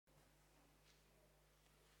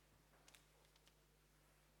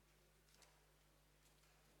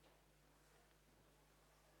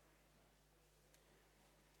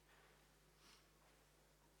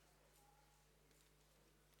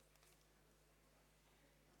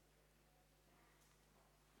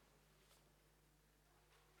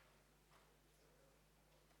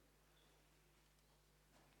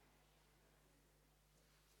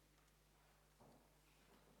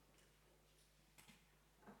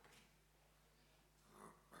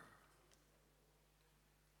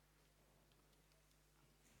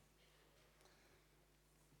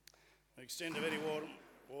I extend a very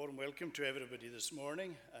warm welcome to everybody this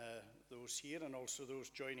morning, those here and also those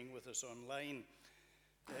joining with us online.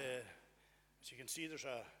 As you can see, there's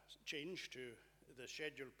a change to the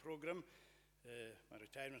scheduled programme. My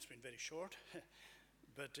retirement's been very short,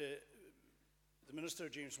 but the Minister,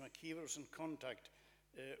 James McKeever, was in contact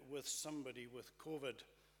with somebody with COVID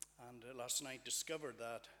and last night discovered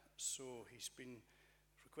that, so he's been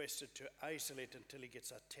requested to isolate until he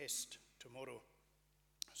gets a test tomorrow.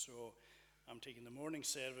 So I'm taking the morning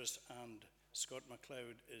service and Scott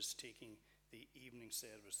MacLeod is taking the evening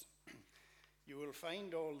service. You will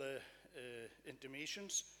find all the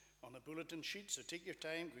intimations on the bulletin sheet, so take your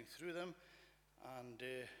time going through them. And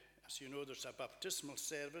as you know, there's a baptismal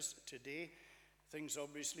service today. Things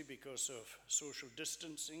obviously, because of social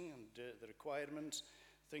distancing and the requirements,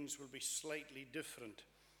 things will be slightly different.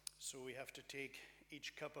 So we have to take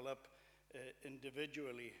each couple up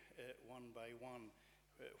individually, one by one,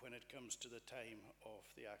 when it comes to the time of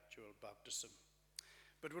the actual baptism.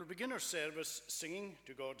 But we'll begin our service singing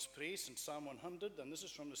to God's praise in Psalm 100, and this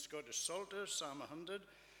is from the Scottish Psalter, Psalm 100.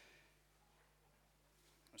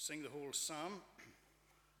 I'll sing the whole psalm.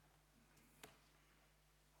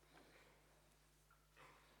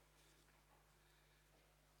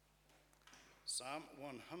 Psalm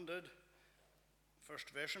 100,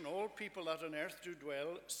 first version. All people that on earth do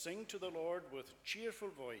dwell, sing to the Lord with cheerful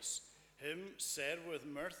voice. Him serve with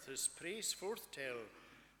mirth, his praise forth tell.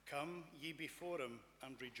 Come ye before him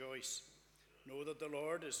and rejoice. Know that the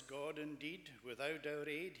Lord is God indeed. Without our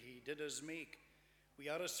aid he did us make. We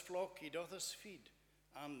are his flock, he doth us feed,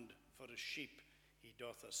 and for his sheep he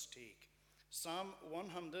doth us take. Psalm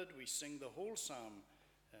 100, we sing the whole psalm,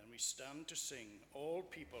 and we stand to sing, all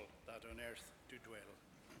people that on earth do dwell.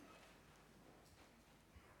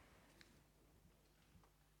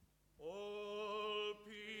 All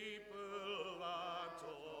people that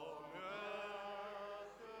on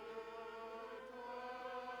earth do dwell,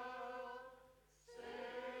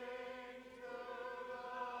 sing to the Lord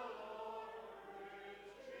with cheerful voice. Him serve with mirth, his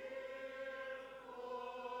praise forth tell.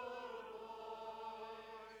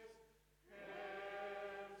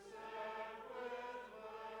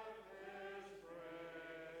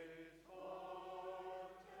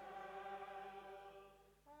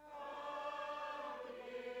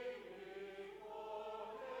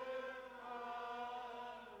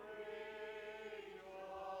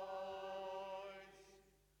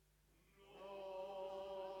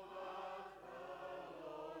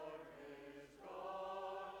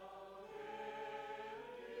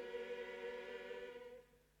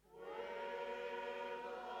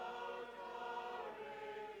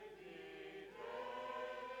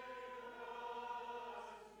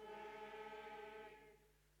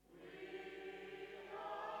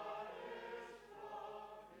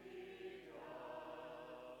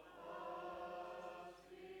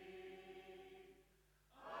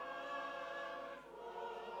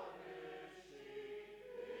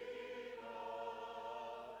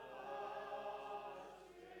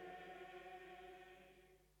 Come ye before him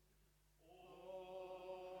and rejoice. Know that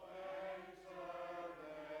the Lord is God indeed.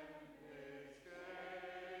 Without our aid he did us make. We are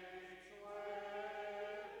his flock, he doth us feed,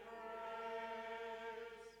 and for his sheep he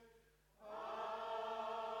doth us take. Oh, enter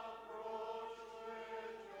then his gates with praise. Approach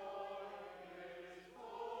with joy his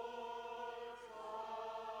courts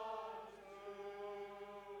unto.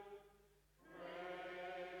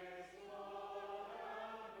 Praise Lord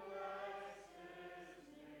and bless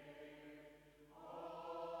his name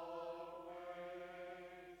always.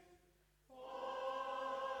 For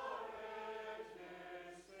it is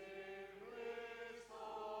singly so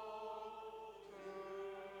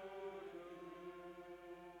to do.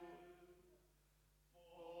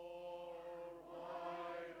 For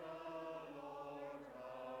by the Lord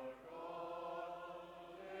our God is good,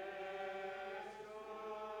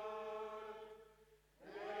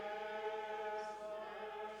 his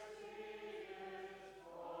mercy is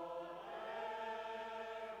forever sure.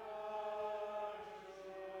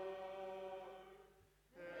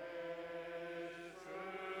 His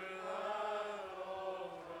truth hath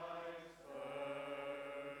always firmly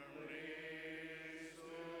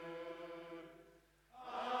stood,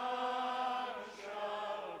 and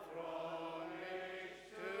shall from age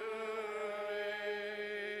to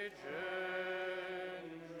age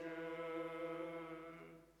endure.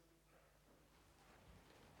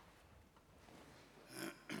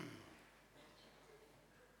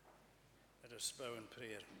 Let us bow in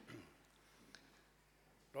prayer.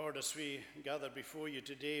 Lord, as we gather before you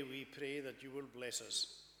today, we pray that you will bless us.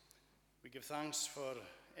 We give thanks for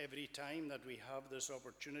every time that we have this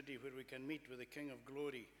opportunity where we can meet with the King of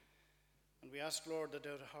Glory. And we ask, Lord, that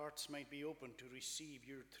our hearts might be open to receive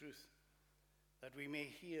your truth. that we may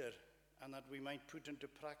hear and that we might put into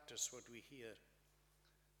practice what we hear.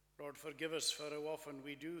 Lord, forgive us for how often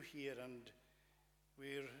we do hear and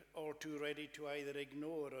we're all too ready to either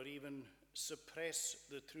ignore or even suppress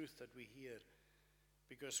the truth that we hear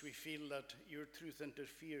because we feel that your truth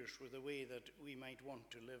interferes with the way that we might want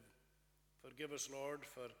to live. Forgive us, Lord,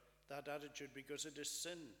 for that attitude because it is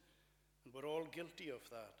sin and we're all guilty of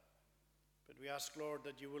that. But we ask, Lord,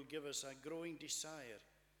 that you will give us a growing desire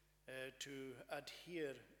to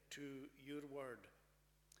adhere to your word.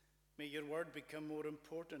 May your word become more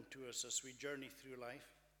important to us as we journey through life.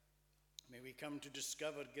 May we come to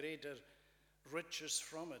discover greater riches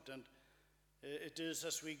from it. And it is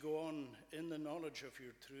as we go on in the knowledge of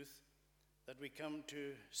your truth that we come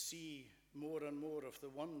to see more and more of the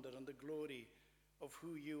wonder and the glory of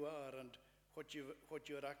who you are and what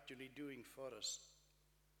you're actually doing for us.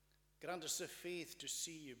 Grant us the faith to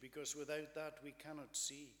see you, because without that we cannot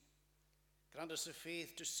see. Grant us the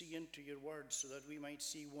faith to see into your word so that we might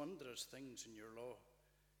see wondrous things in your law.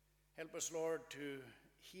 Help us, Lord, to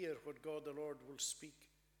hear what God the Lord will speak,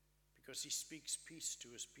 because he speaks peace to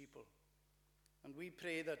his people. And we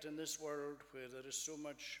pray that in this world where there is so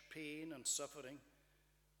much pain and suffering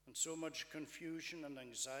and so much confusion and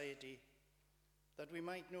anxiety, that we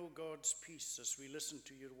might know God's peace as we listen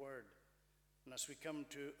to your word and as we come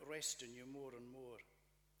to rest in you more and more.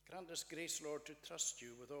 Grant us grace, Lord, to trust you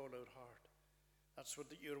with all our heart. That's what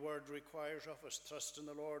your word requires of us. Trust in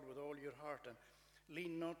the Lord with all your heart and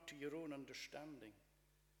lean not to your own understanding.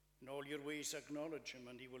 In all your ways acknowledge him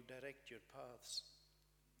and he will direct your paths.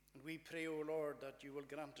 And we pray, O Lord, that you will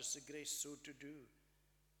grant us the grace so to do,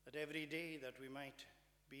 that every day that we might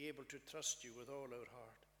be able to trust you with all our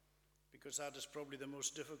heart, because that is probably the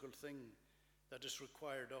most difficult thing that is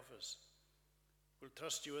required of us. We'll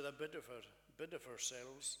trust you with a bit of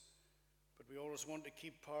ourselves, but we always want to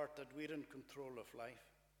keep part that we're in control of life.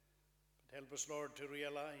 But help us, Lord, to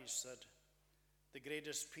realize that the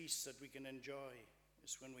greatest peace that we can enjoy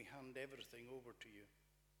is when we hand everything over to you.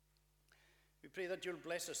 We pray that you'll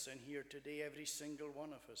bless us in here today, every single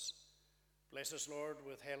one of us. Bless us, Lord,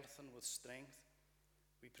 with health and with strength.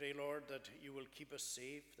 We pray, Lord, that you will keep us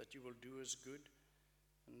safe, that you will do us good,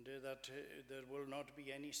 and that there will not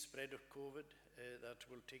be any spread of COVID that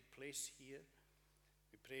will take place here.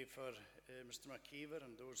 We pray for Mr. McKeever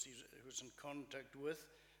and those who's in contact with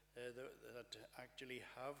that actually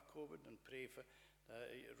have COVID, and pray for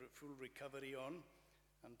full recovery on,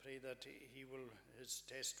 and pray that his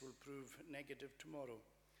test will prove negative tomorrow.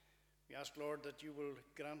 We ask, Lord, that you will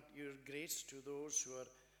grant your grace to those who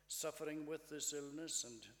are suffering with this illness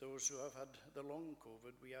and those who have had the long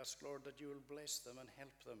COVID. We ask, Lord, that you will bless them and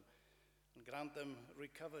help them and grant them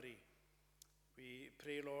recovery. We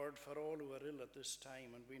pray, Lord, for all who are ill at this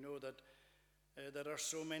time, and we know that there are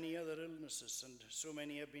so many other illnesses and so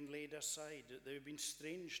many have been laid aside. There have been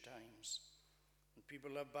strange times, and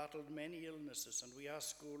people have battled many illnesses, and we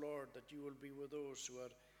ask, O Lord, that you will be with those who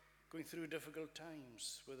are going through difficult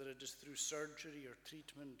times, whether it is through surgery or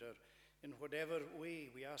treatment or in whatever way.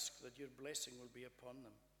 We ask that your blessing will be upon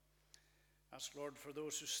them. Ask, Lord, for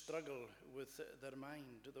those who struggle with their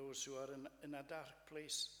mind, those who are in a dark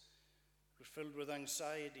place, who are filled with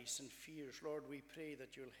anxieties and fears. Lord, we pray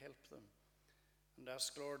that you'll help them. And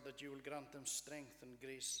ask, Lord, that you will grant them strength and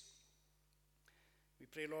grace. We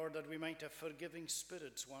pray, Lord, that we might have forgiving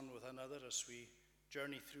spirits one with another as we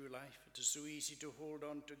journey through life. It is so easy to hold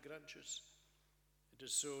on to grudges. It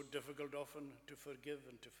is so difficult often to forgive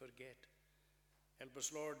and to forget. Help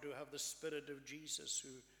us, Lord, to have the spirit of Jesus,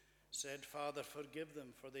 who said, Father, forgive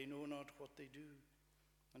them, for they know not what they do.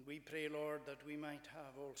 And we pray, Lord, that we might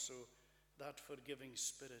have also that forgiving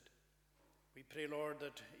spirit. We pray, Lord,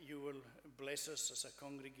 that you will bless us as a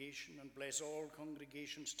congregation and bless all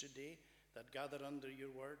congregations today that gather under your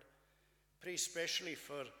word. Pray especially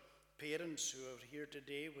for parents who are here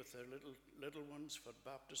today with their little ones for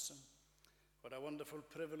baptism. What a wonderful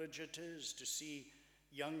privilege it is to see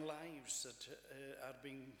young lives that are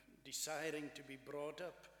desiring to be brought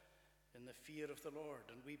up in the fear of the Lord.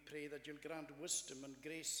 And we pray that you'll grant wisdom and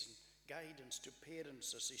grace and guidance to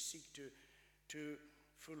parents as they seek to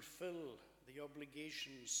fulfill the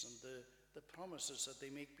obligations and the promises that they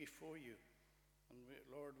make before you. And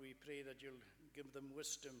Lord, we pray that you'll give them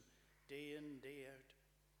wisdom day in, day out.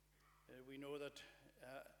 We know that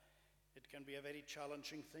it can be a very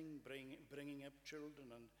challenging thing bringing up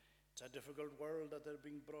children, and it's a difficult world that they're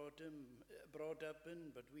being brought up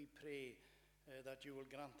in, but we pray that you will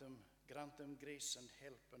grant them grace and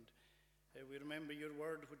help. And we remember your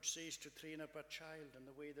word, which says to train up a child in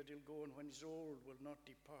the way that he'll go, and when he's old will not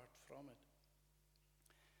depart from it.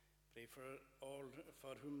 Pray for all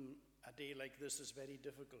for whom a day like this is very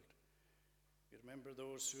difficult. We remember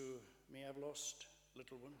those who may have lost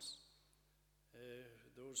little ones,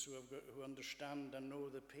 those who understand and know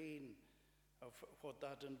the pain of what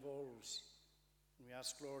that involves. And we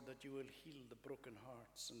ask, Lord, that you will heal the broken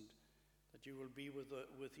hearts and that you will be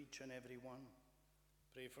with each and every one.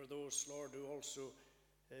 Pray for those, Lord, who also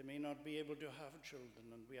may not be able to have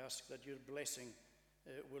children, and we ask that your blessing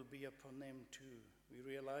will be upon them too. We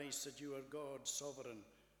realize that you are God, sovereign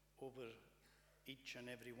over each and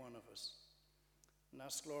every one of us. And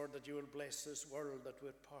ask, Lord, that you will bless this world that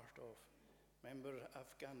we're part of. Remember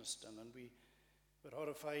Afghanistan, and we're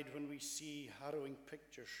horrified when we see harrowing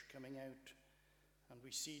pictures coming out, and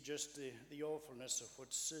we see just the awfulness of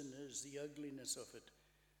what sin is, the ugliness of it.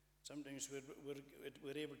 Sometimes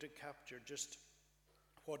we're able to capture just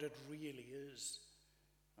what it really is.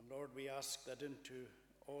 And Lord, we ask that into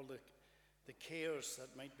all the chaos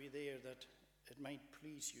that might be there, that it might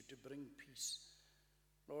please you to bring peace.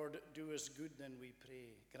 Lord, do us good then, we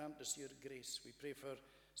pray. Grant us your grace. We pray for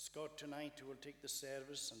Scott tonight, who will take the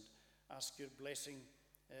service, and ask your blessing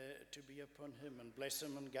to be upon him, and bless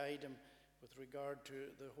him and guide him with regard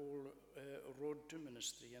to the whole road to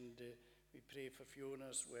ministry. And we pray for Fiona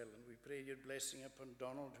as well, and we pray your blessing upon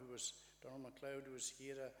Donald MacLeod, who was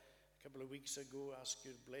here a couple of weeks ago. Ask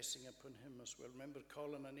your blessing upon him as well. Remember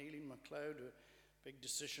Colin and Aileen MacLeod, who big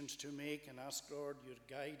decisions to make, and ask, Lord, your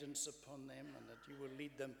guidance upon them, and that you will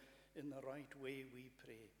lead them in the right way, we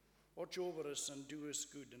pray. Watch over us and do us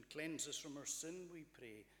good, and cleanse us from our sin, we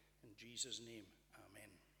pray. In Jesus' name,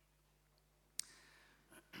 amen.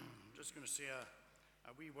 I'm just going to say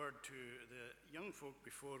a wee word to the young folk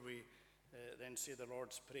before we then say the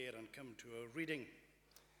Lord's Prayer and come to a reading.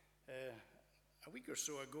 A week or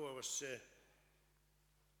so ago,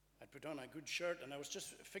 I'd put on a good shirt, and I was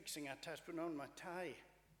just fixing a tie, putting on my tie.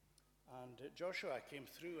 And Joshua came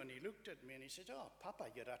through, and he looked at me, and he said, "Oh, Papa,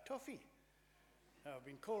 you're a toughie." Now, I've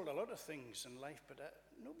been called a lot of things in life, but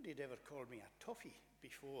nobody had ever called me a toughie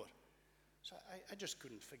before. So I just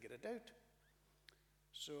couldn't figure it out.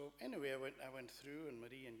 So anyway, I went through, and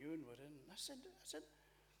Marie and Ewan were in. I said,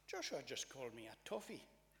 "Joshua just called me a toughie."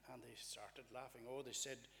 And they started laughing. Oh, they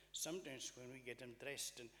said, sometimes when we get him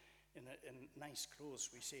dressed in nice clothes,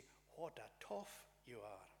 we say, "What a tough you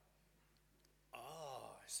are."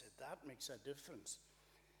 Ah, I said, that makes a difference.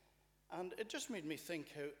 And it just made me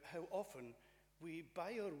think how often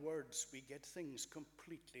by our words, we get things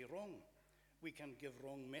completely wrong. We can give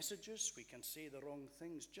wrong messages, we can say the wrong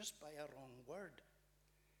things just by a wrong word.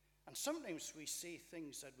 And sometimes we say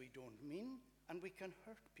things that we don't mean, and we can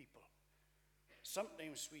hurt people.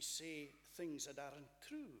 Sometimes we say things that aren't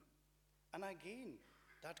true. And again,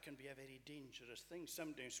 that can be a very dangerous thing.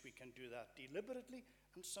 Sometimes we can do that deliberately,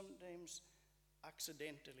 and sometimes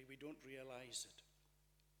accidentally. We don't realize it.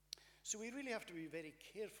 So we really have to be very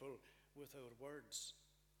careful with our words.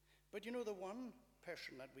 But you know, the one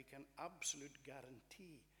person that we can absolutely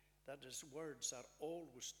guarantee that his words are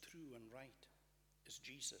always true and right is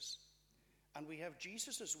Jesus. And we have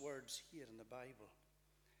Jesus' words here in the Bible.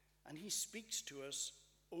 And he speaks to us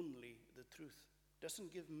only the truth.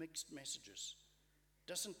 Doesn't give mixed messages.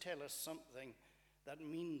 Doesn't tell us something that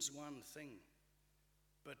means one thing,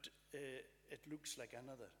 but it looks like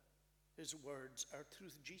another. His words are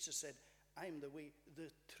truth. Jesus said, "I'm the way,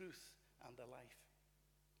 the truth, and the life."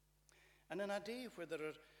 And in a day where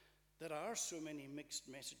there are so many mixed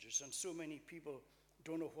messages and so many people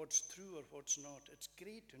don't know what's true or what's not, it's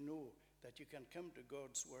great to know that you can come to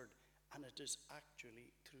God's word and it is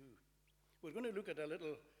actually true. We're going to look at a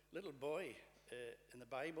little boy in the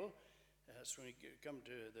Bible. That's when we come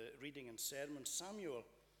to the reading and sermon, Samuel.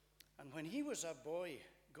 And when he was a boy,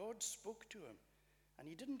 God spoke to him, and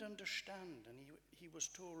he didn't understand, and he was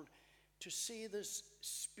told to say this,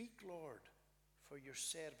 "Speak, Lord, for your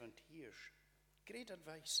servant hears." Great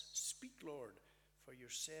advice. Speak, Lord, for your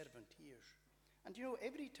servant hears. And you know,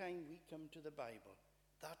 every time we come to the Bible,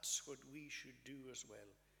 that's what we should do as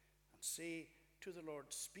well. And say to the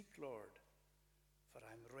Lord, "Speak, Lord, for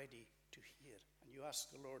I'm ready to hear." And you ask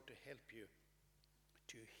the Lord to help you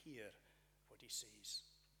to hear what he says.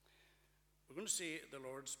 We're going to say the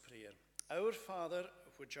Lord's Prayer. Our Father,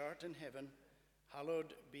 which art in heaven,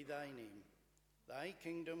 hallowed be thy name. Thy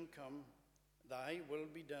kingdom come, thy will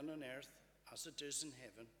be done on earth as it is in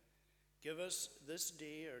heaven. Give us this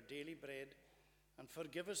day our daily bread, and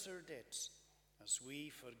forgive us our debts, as we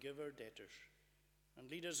forgive our debtors. And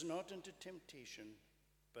lead us not into temptation,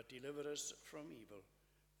 but deliver us from evil.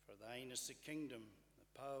 For thine is the kingdom,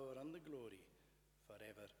 the power, and the glory,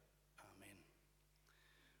 forever. Amen.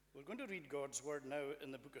 We're going to read God's word now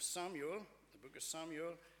in the book of Samuel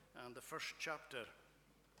and the first chapter.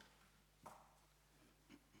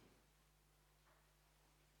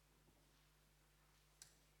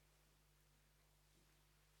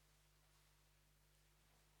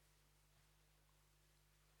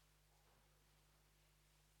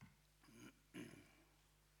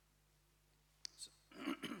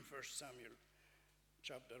 1 Samuel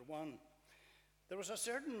chapter 1. There was a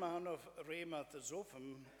certain man of Ramoth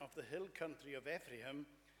Zophim of the hill country of Ephraim,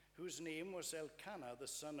 whose name was Elkanah, the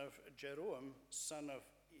son of Jeroham, son of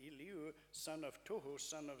Eliu, son of Toho,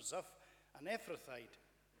 son of Zuph, an Ephrathite.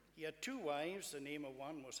 He had two wives. The name of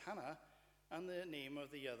one was Hannah, and the name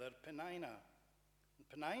of the other Peninnah. And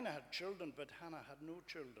Peninnah had children, but Hannah had no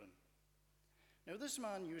children. Now this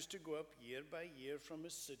man used to go up year by year from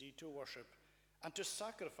his city to worship and to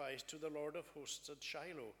sacrifice to the Lord of hosts at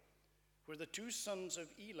Shiloh, where the two sons of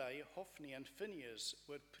Eli, Hophni and Phinehas,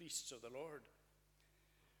 were priests of the Lord.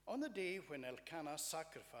 On the day when Elkanah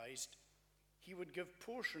sacrificed, he would give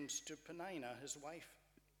portions to Peninnah his wife,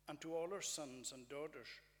 and to all her sons and daughters.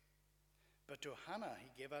 But to Hannah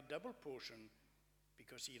he gave a double portion,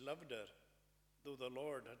 because he loved her, though the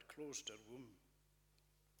Lord had closed her womb.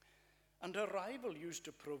 And her rival used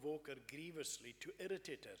to provoke her grievously, to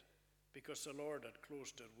irritate her, because the Lord had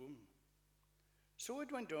closed her womb. So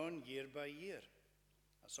it went on year by year.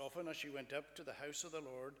 As often as she went up to the house of the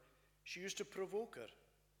Lord, she used to provoke her.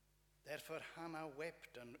 Therefore Hannah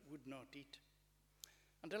wept and would not eat.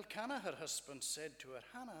 And Elkanah her husband said to her,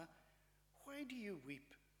 Hannah, why do you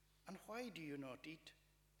weep, and why do you not eat?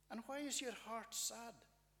 And why is your heart sad?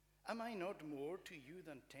 Am I not more to you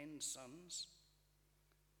than 10 sons?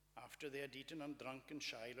 After they had eaten and drunk in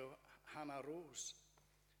Shiloh, Hannah rose.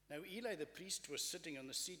 Now Eli the priest was sitting on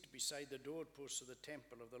the seat beside the doorpost of the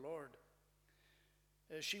temple of the Lord.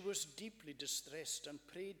 She was deeply distressed and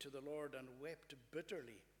prayed to the Lord and wept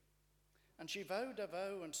bitterly. And she vowed a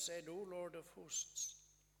vow and said, O Lord of hosts,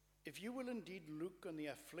 if you will indeed look on the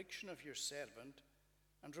affliction of your servant,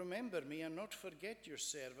 and remember me and not forget your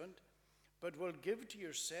servant, but will give to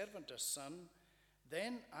your servant a son,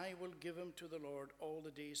 then I will give him to the Lord all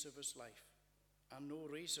the days of his life, and no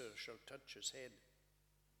razor shall touch his head.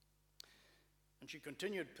 And she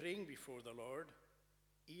continued praying before the Lord.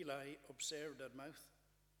 Eli observed her mouth.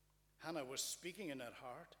 Hannah was speaking in her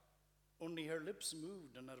heart, only her lips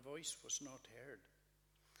moved and her voice was not heard.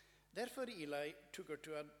 Therefore Eli took her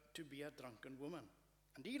to be a drunken woman.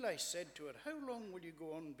 And Eli said to her, How long will you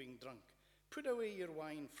go on being drunk? Put away your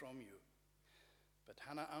wine from you. But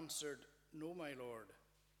Hannah answered, No, my Lord,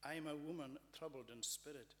 I am a woman troubled in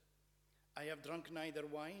spirit. I have drunk neither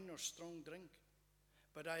wine nor strong drink,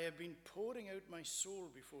 but I have been pouring out my soul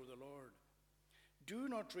before the Lord. Do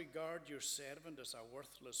not regard your servant as a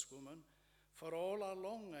worthless woman, for all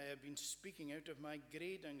along I have been speaking out of my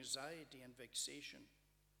great anxiety and vexation.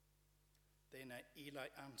 Then Eli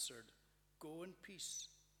answered, Go in peace,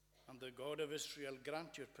 and the God of Israel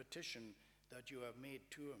grant your petition that you have made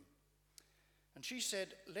to him. And she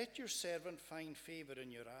said, Let your servant find favor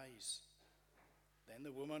in your eyes. Then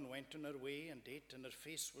the woman went on her way and ate, and her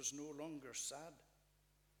face was no longer sad.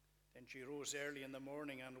 Then she rose early in the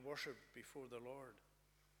morning and worshipped before the Lord.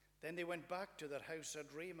 Then they went back to their house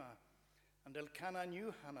at Ramah, and Elkanah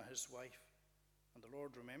knew Hannah his wife, and the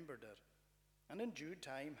Lord remembered her. And in due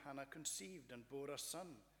time Hannah conceived and bore a son,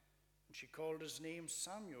 and she called his name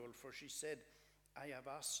Samuel, for she said, I have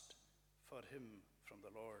asked for him from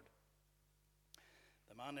the Lord.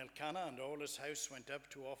 The man Elkanah and all his house went up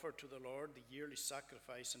to offer to the Lord the yearly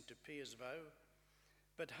sacrifice and to pay his vow.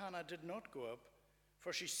 But Hannah did not go up,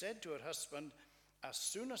 for she said to her husband, As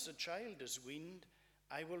soon as the child is weaned,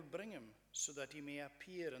 I will bring him, so that he may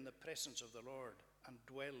appear in the presence of the Lord and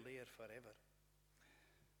dwell there forever.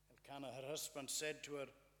 Elkanah, her husband, said to her,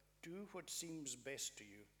 Do what seems best to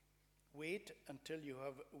you. Wait until you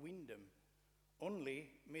have weaned him. Only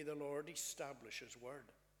may the Lord establish his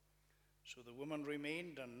word. So the woman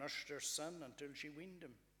remained and nursed her son until she weaned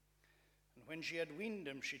him. And when she had weaned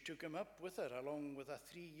him, she took him up with her, along with a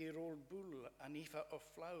 3-year-old bull, an ephah of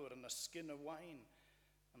flour, and a skin of wine,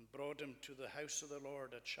 and brought him to the house of the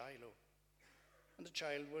Lord at Shiloh. And the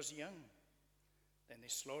child was young. Then they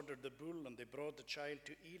slaughtered the bull, and they brought the child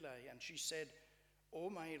to Eli. And she said, O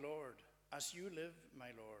my Lord, as you live,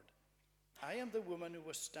 my Lord, I am the woman who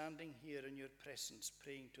was standing here in your presence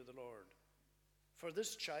praying to the Lord. For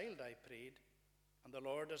this child I prayed, and the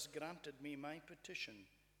Lord has granted me my petition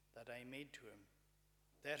that I made to him.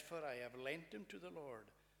 Therefore I have lent him to the Lord.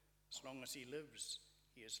 As long as he lives,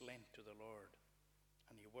 he is lent to the Lord.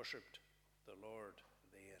 And he worshipped the Lord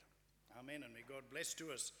there. Amen. And may God bless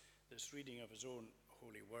to us this reading of his own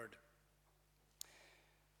holy word.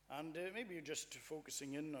 And maybe you're just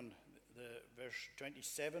focusing in on the verse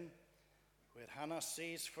 27, where Hannah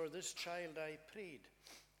says, For this child I prayed,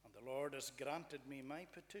 and the Lord has granted me my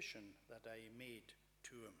petition that I made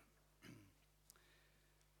to him.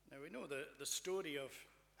 Now we know the story of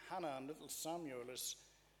Hannah and little Samuel is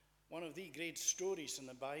one of the great stories in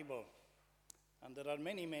the Bible. And there are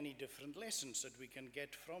many, many different lessons that we can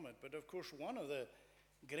get from it. But of course, one of the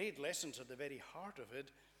great lessons at the very heart of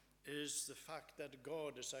it is the fact that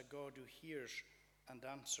God is a God who hears and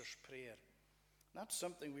answers prayer. That's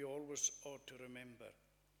something we always ought to remember,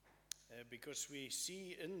 because we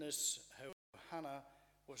see in this how Hannah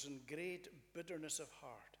was in great bitterness of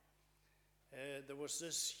heart. There was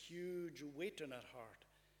this huge weight in her heart,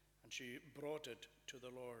 and she brought it to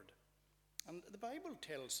the Lord. And the Bible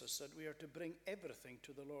tells us that we are to bring everything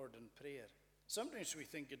to the Lord in prayer. Sometimes we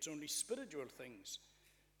think it's only spiritual things,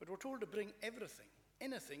 but we're told to bring everything,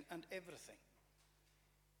 anything and everything.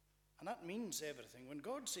 And that means everything. When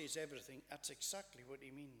God says everything, that's exactly what he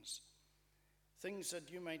means. Things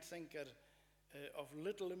that you might think are of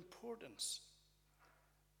little importance.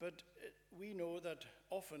 But we know that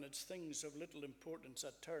often it's things of little importance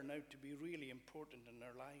that turn out to be really important in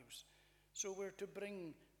our lives. So we're to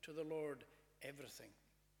bring to the Lord everything.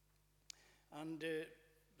 And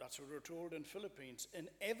that's what we're told in Philippians. In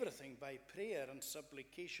everything, by prayer and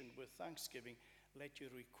supplication with thanksgiving, let your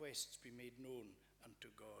requests be made known unto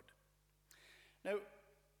God. Now,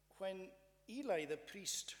 when Eli the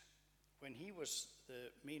priest, when he was the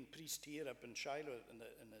main priest here up in Shiloh in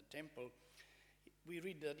the temple, we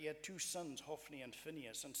read that he had two sons, Hophni and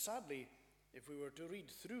Phinehas. And sadly, if we were to read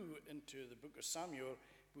through into the book of Samuel,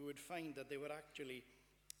 we would find that they were actually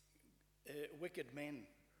wicked men,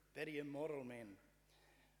 very immoral men.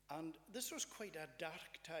 And this was quite a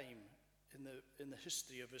dark time in the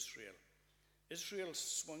history of Israel. Israel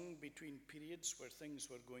swung between periods where things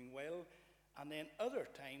were going well, and then other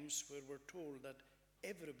times where we're told that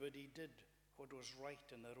everybody did what was right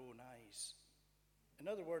in their own eyes. In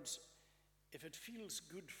other words, if it feels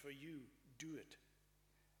good for you, do it.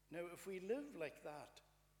 Now, if we live like that,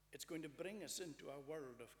 it's going to bring us into a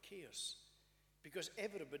world of chaos, because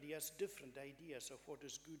everybody has different ideas of what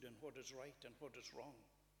is good and what is right and what is wrong.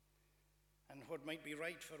 And what might be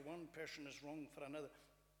right for one person is wrong for another.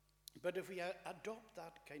 But if we adopt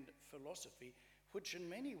that kind of philosophy, which in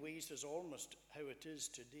many ways is almost how it is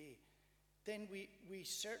today, then we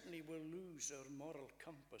certainly will lose our moral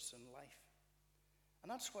compass in life.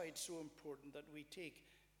 And that's why it's so important that we take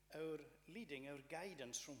our leading, our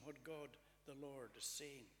guidance from what God the Lord is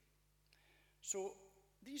saying. So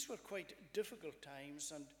these were quite difficult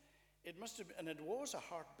times, and it was a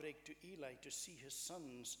heartbreak to Eli to see his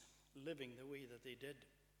sons living the way that they did.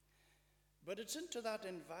 But it's into that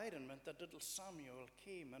environment that little Samuel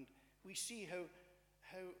came, and we see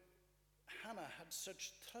how Hannah had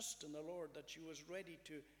such trust in the Lord that she was ready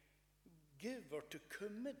to give or to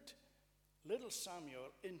commit little Samuel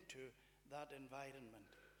into that environment.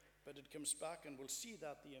 But it comes back, and we'll see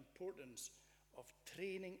that the importance of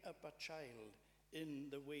training up a child in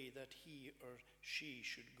the way that he or she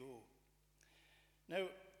should go. Now,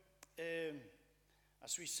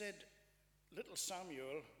 as we said, little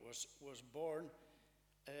Samuel was born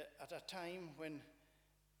at a time when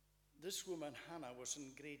this woman, Hannah, was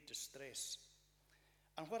in great distress.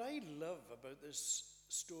 And what I love about this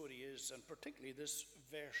story is, and particularly this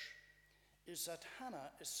verse, is that Hannah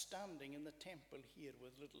is standing in the temple here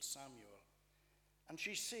with little Samuel. And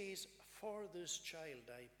she says, "For this child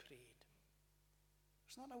I prayed."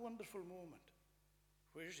 It's not a wonderful moment?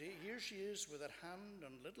 Here she is with her hand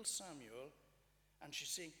on little Samuel, and she's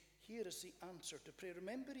saying, here is the answer to prayer.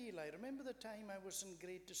 Remember, Eli, remember the time I was in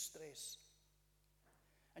great distress?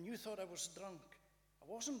 And you thought I was drunk. I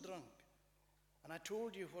wasn't drunk. And I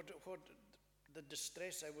told you what the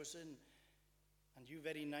distress I was in. And you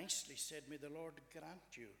very nicely said, "May the Lord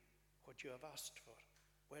grant you what you have asked for."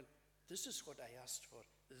 Well, this is what I asked for.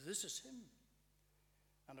 This is him.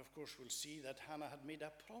 And of course, we'll see that Hannah had made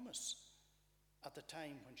a promise at the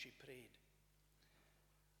time when she prayed.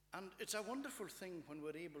 And it's a wonderful thing when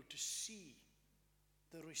we're able to see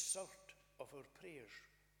the result of our prayers,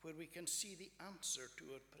 where we can see the answer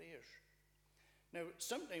to our prayers. Now,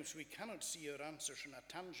 sometimes we cannot see our answers in a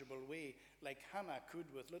tangible way like Hannah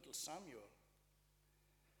could with little Samuel.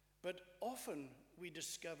 But often we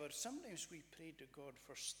discover, sometimes we pray to God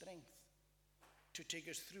for strength to take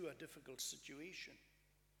us through a difficult situation.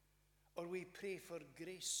 Or we pray for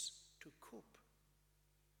grace to cope.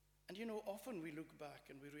 And often we look back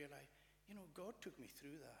and we realize, God took me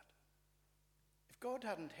through that. If God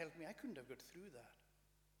hadn't helped me, I couldn't have got through that.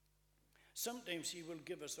 Sometimes he will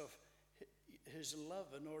give us of his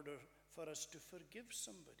love in order for us to forgive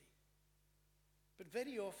somebody. But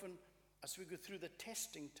very often, as we go through the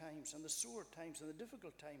testing times and the sore times and the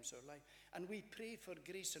difficult times of our life, and we pray for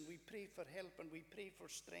grace and we pray for help and we pray for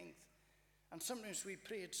strength, and sometimes we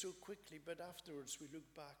pray it so quickly, but afterwards we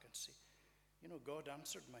look back and say, God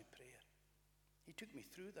answered my prayer. He took me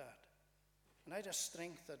through that. And I had a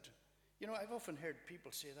strength that, I've often heard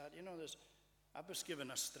people say that, I was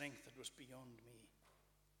given a strength that was beyond me.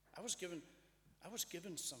 I was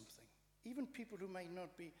given something. Even people who might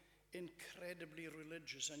not be incredibly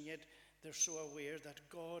religious, and yet they're so aware that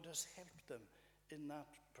God has helped them in that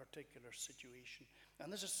particular situation.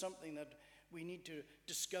 And this is something that we need to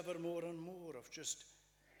discover more and more of, just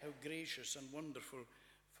how gracious and wonderful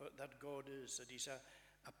that God is, that he's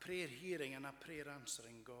a prayer hearing and a prayer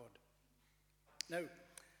answering God. Now,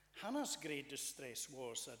 Hannah's great distress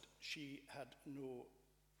was that she had no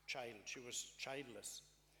child. She was childless.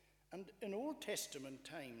 And in Old Testament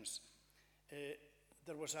times,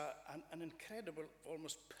 there was an incredible,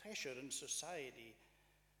 almost pressure in society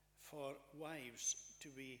for wives to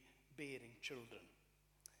be bearing children.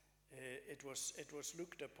 It was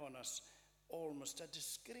looked upon as almost a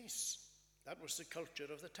disgrace. That was the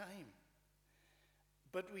culture of the time.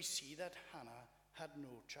 But we see that Hannah had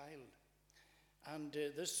no child. And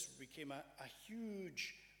this became a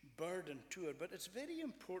huge burden to her. But it's very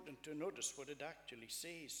important to notice what it actually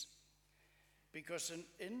says. Because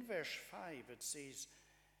in verse 5 it says,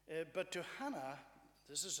 but to Hannah,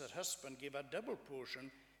 this is her husband, gave a double portion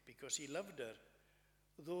because he loved her,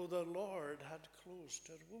 though the Lord had closed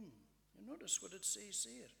her womb. You notice what it says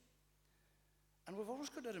here. And we've always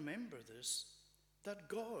got to remember this, that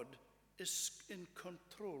God is in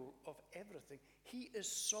control of everything. He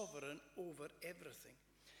is sovereign over everything.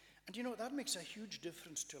 And that makes a huge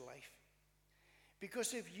difference to life.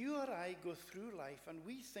 Because if you or I go through life and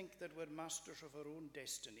we think that we're masters of our own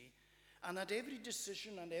destiny, and that every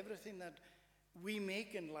decision and everything that we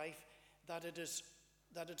make in life, that it's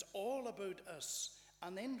all about us,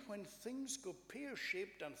 and then when things go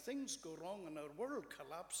pear-shaped and things go wrong and our world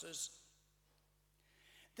collapses,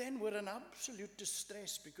 then we're in absolute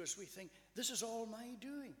distress because we think, this is all my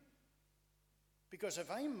doing. Because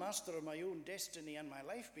if I'm master of my own destiny and my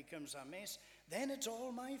life becomes a mess, then it's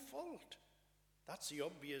all my fault. That's the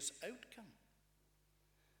obvious outcome.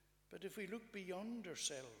 But if we look beyond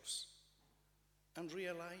ourselves and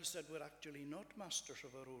realize that we're actually not masters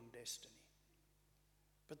of our own destiny,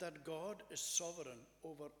 but that God is sovereign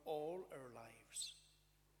over all our lives,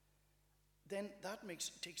 then that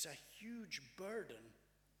takes a huge burden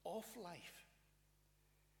off life.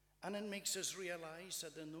 And it makes us realize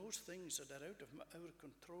that in those things that are out of our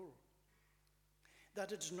control,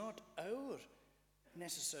 that it's not our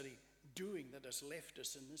necessary doing that has left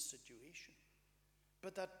us in this situation,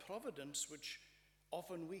 but that providence, which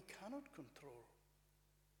often we cannot control,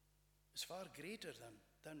 is far greater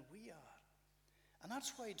than we are. And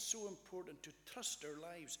that's why it's so important to trust our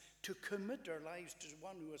lives, to commit our lives to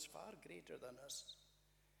one who is far greater than us.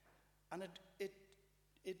 And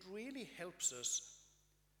it really helps us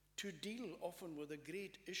to deal often with the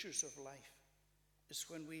great issues of life, is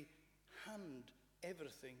when we hand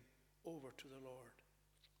everything over to the Lord.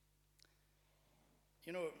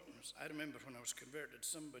 I remember when I was converted,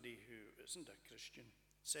 somebody who isn't a Christian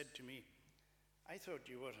said to me, I thought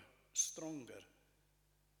you were stronger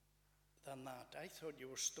than that. I thought you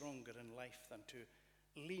were stronger in life than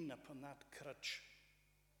to lean upon that crutch,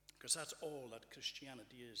 because that's all that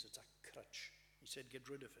Christianity is. It's a crutch. He said, get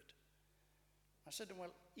rid of it. I said to him,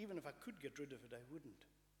 well, even if I could get rid of it, I wouldn't.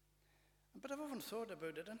 But I've often thought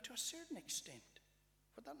about it, and to a certain extent,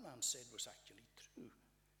 what that man said was actually true.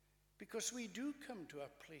 Because we do come to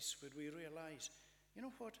a place where we realize, you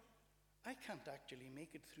know what, I can't actually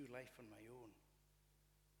make it through life on my own.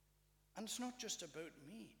 And it's not just about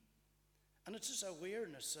me. And it's this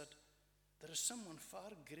awareness that there is someone far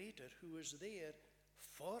greater who is there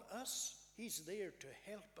for us. He's there to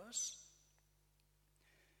help us.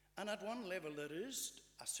 And at one level, there is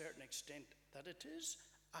a certain extent that it is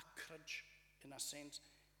a crutch in a sense,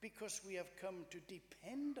 because we have come to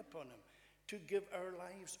depend upon him, to give our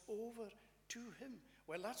lives over to him.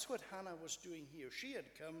 Well, that's what Hannah was doing here. She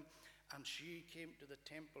had come and she came to the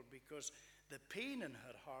temple because the pain in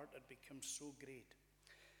her heart had become so great.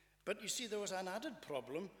 But you see, there was an added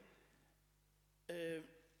problem.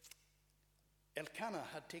 Elkanah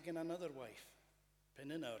had taken another wife,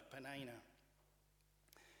 Peninnah.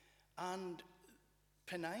 And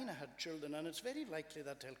Peninnah had children, and it's very likely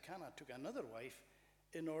that Elkanah took another wife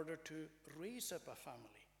in order to raise up a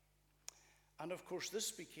family. And of course,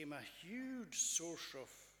 this became a huge source of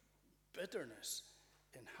bitterness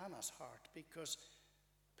in Hannah's heart, because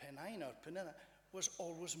Peninnah was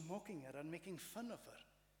always mocking her and making fun of her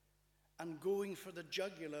and going for the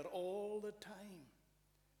jugular all the time,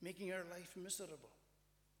 making her life miserable.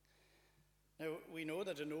 Now, we know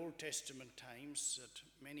that in Old Testament times that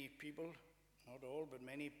many people, not all, but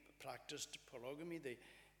many practiced polygamy.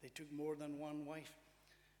 They took more than one wife.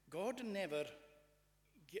 God never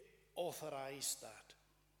authorized that.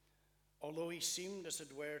 Although he seemed, as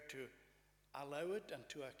it were, to allow it and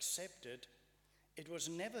to accept it, it was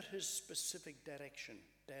never his specific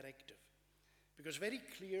directive. Because very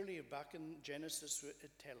clearly back in Genesis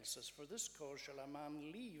it tells us, "For this cause shall a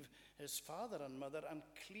man leave his father and mother and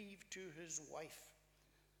cleave to his wife.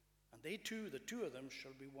 And they two, the two of them,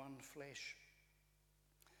 shall be one flesh."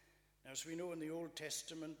 Now, as we know in the Old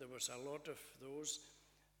Testament, there was a lot of those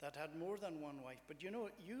that had more than one wife. But you know,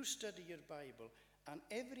 you study your Bible, and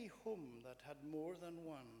every home that had more than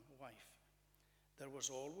one wife, there was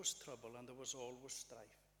always trouble and there was always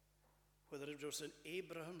strife. Whether it was in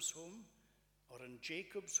Abraham's home, or in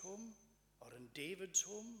Jacob's home, or in David's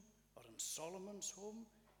home, or in Solomon's home,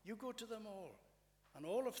 you go to them all. And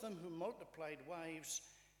all of them who multiplied wives,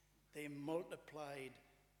 they multiplied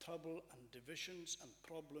trouble and divisions and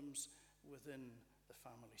problems within the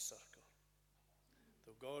family circle.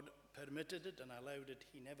 Though God permitted it and allowed it,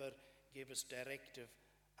 he never gave his directive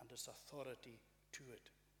and his authority to it.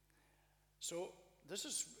 So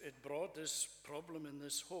it brought this problem in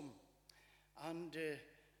this home. And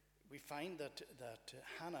we find that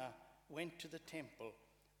Hannah went to the temple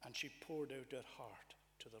and she poured out her heart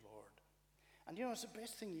to the Lord. And you know, it's the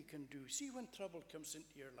best thing you can do. See, when trouble comes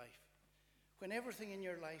into your life, when everything in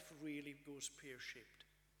your life really goes pear-shaped,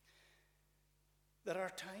 there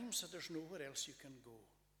are times that there's nowhere else you can go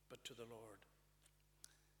but to the Lord.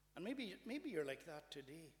 And maybe you're like that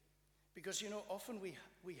today. Because, you know, often we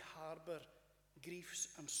harbor griefs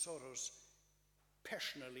and sorrows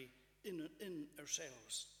personally in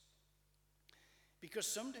ourselves. Because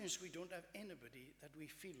sometimes we don't have anybody that we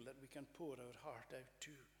feel that we can pour our heart out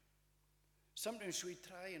to. Sometimes we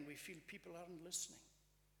try and we feel people aren't listening.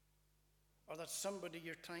 Or that somebody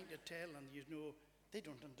you're trying to tell and you know they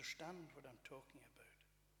don't understand what I'm talking about.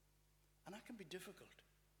 And that can be difficult.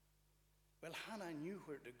 Well, Hannah knew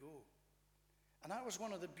where to go. And that was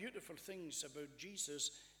one of the beautiful things about Jesus.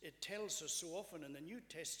 It tells us so often in the New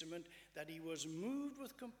Testament that he was moved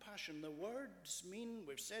with compassion. The words mean,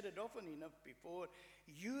 we've said it often enough before,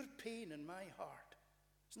 your pain in my heart.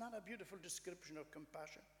 Isn't that a beautiful description of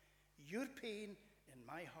compassion? Your pain in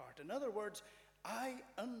my heart. In other words, I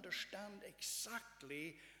understand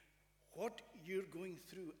exactly what you're going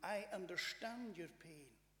through. I understand your pain.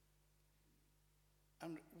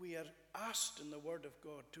 And we are asked in the Word of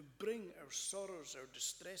God to bring our sorrows, our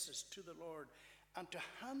distresses to the Lord and to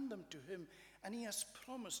hand them to him. And he has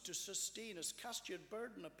promised to sustain us. Cast your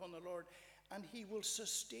burden upon the Lord and he will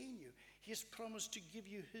sustain you. He has promised to give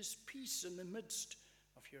you his peace in the midst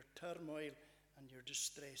of your turmoil and your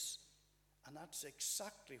distress. And that's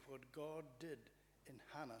exactly what God did in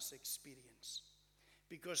Hannah's experience.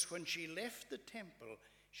 Because when she left the temple,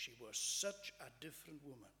 she was such a different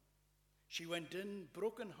woman. She went in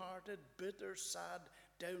broken-hearted, bitter, sad,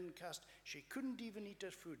 downcast. She couldn't even eat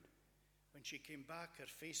her food. When she came back, her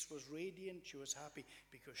face was radiant. She was happy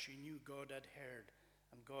because she knew God had heard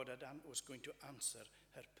and God was going to answer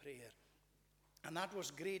her prayer. And that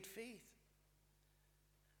was great faith.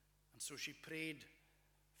 And so she prayed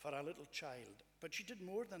for a little child. But she did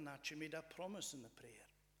more than that. She made a promise in the prayer.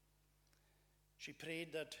 She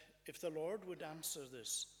prayed that if the Lord would answer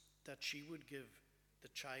this, that she would give the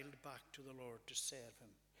child back to the Lord to serve him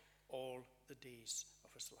all the days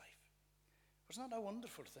of his life. Wasn't that a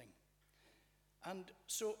wonderful thing? And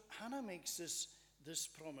so Hannah makes this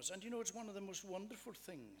promise. And you know, it's one of the most wonderful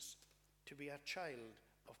things to be a child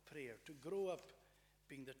of prayer, to grow up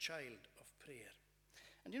being the child of prayer.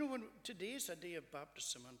 And you know, when today is a day of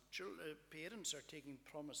baptism and parents are taking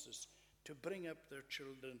promises to bring up their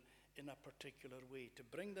children in a particular way, to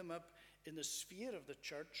bring them up in the sphere of the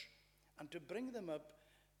church and to bring them up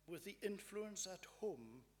with the influence at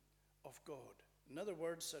home of God. In other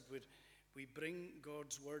words, that we bring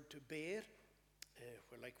God's word to bear,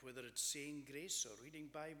 like whether it's saying grace or reading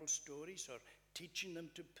Bible stories or teaching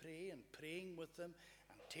them to pray and praying with them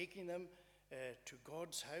and taking them to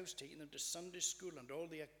God's house, taking them to Sunday school and all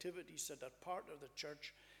the activities that are part of the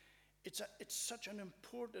church. It's such an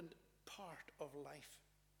important part of life.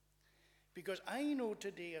 Because I know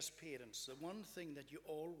today as parents, the one thing that you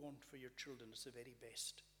all want for your children is the very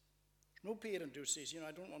best. There's no parent who says,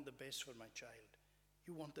 I don't want the best for my child.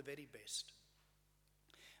 You want the very best.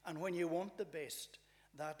 And when you want the best,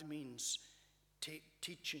 that means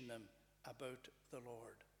teaching them about the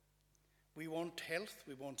Lord. We want health,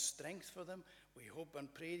 we want strength for them. We hope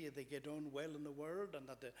and pray that they get on well in the world and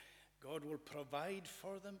that God will provide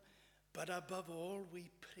for them. But above all, we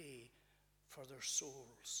pray for their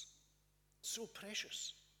souls. So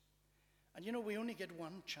precious. And we only get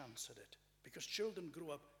one chance at it because children grow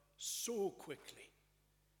up so quickly.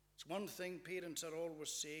 It's one thing parents are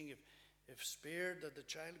always saying, if spared that the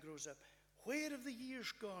child grows up, where have the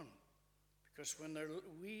years gone? Because when they're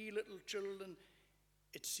wee little children,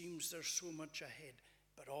 it seems there's so much ahead.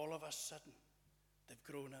 But all of a sudden, they've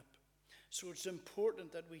grown up. So it's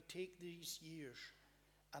important that we take these years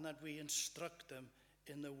and that we instruct them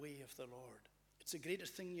in the way of the Lord. It's the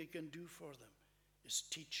greatest thing you can do for them, is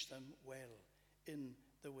teach them well in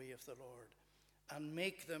the way of the Lord and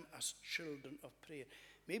make them as children of prayer.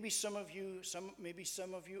 Maybe some of you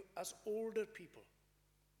as older people,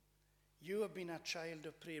 you have been a child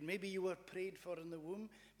of prayer. Maybe you were prayed for in the womb.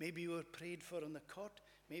 Maybe you were prayed for in the cot.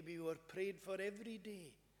 Maybe you were prayed for every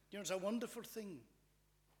day. You know, it's a wonderful thing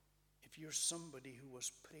if you're somebody who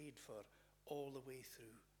was prayed for all the way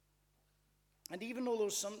through. And even although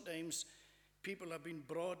sometimes people have been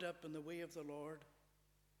brought up in the way of the Lord,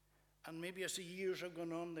 and maybe as the years have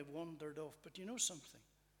gone on, they've wandered off. But you know something?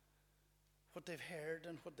 What they've heard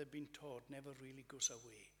and what they've been taught never really goes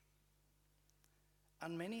away.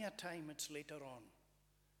 And many a time it's later on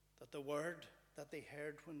that the word that they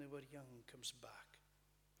heard when they were young comes back.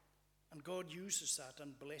 And God uses that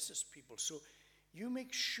and blesses people. So you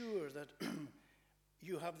make sure that when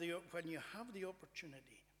you have the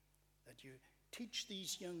opportunity, that you teach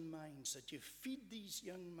these young minds, that you feed these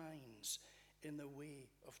young minds in the way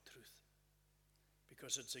of truth.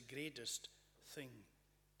 Because it's the greatest thing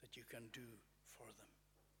that you can do for them.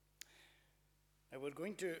 Now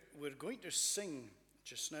we're going to sing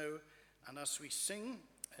just now, and as we sing,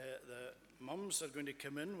 the mums are going to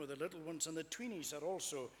come in with the little ones, and the tweenies are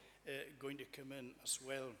also going to come in as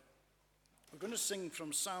well. We're going to sing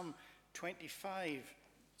from Psalm 25,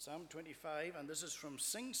 and this is from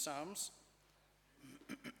Sing Psalms.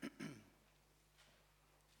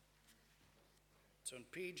 It's on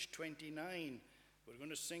page 29. We're going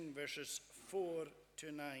to sing verses 4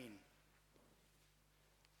 to 9.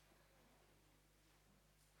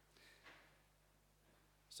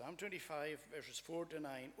 Psalm 25, verses 4 to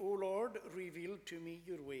 9. O Lord, reveal to me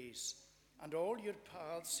your ways, and all your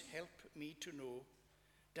paths help me to know.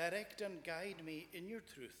 Direct and guide me in your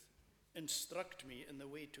truth. Instruct me in the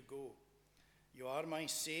way to go. You are my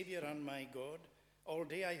Saviour and my God. All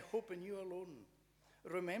day I hope in you alone.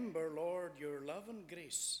 Remember, Lord, your love and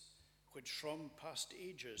grace, which from past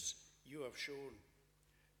ages you have shown.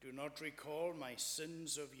 Do not recall my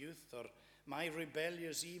sins of youth or my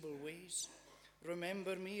rebellious evil ways.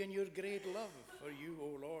 Remember me in your great love, for you,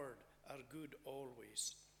 O Lord, are good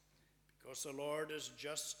always. Because the Lord is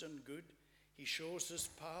just and good, he shows his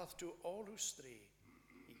path to all who stray.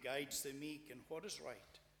 He guides the meek in what is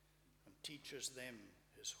right and teaches them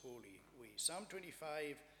his holy way. Psalm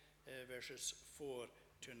 25, verses 4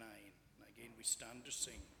 to 9. And again, we stand to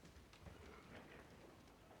sing.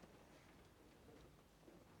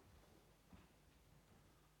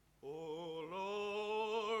 O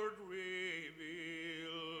Lord,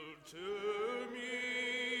 reveal to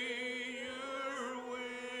me your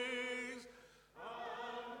ways,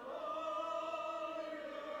 and all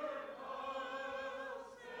your paths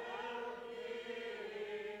help me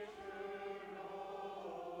to know.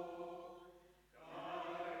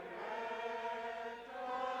 Direct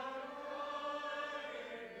and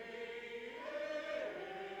guide me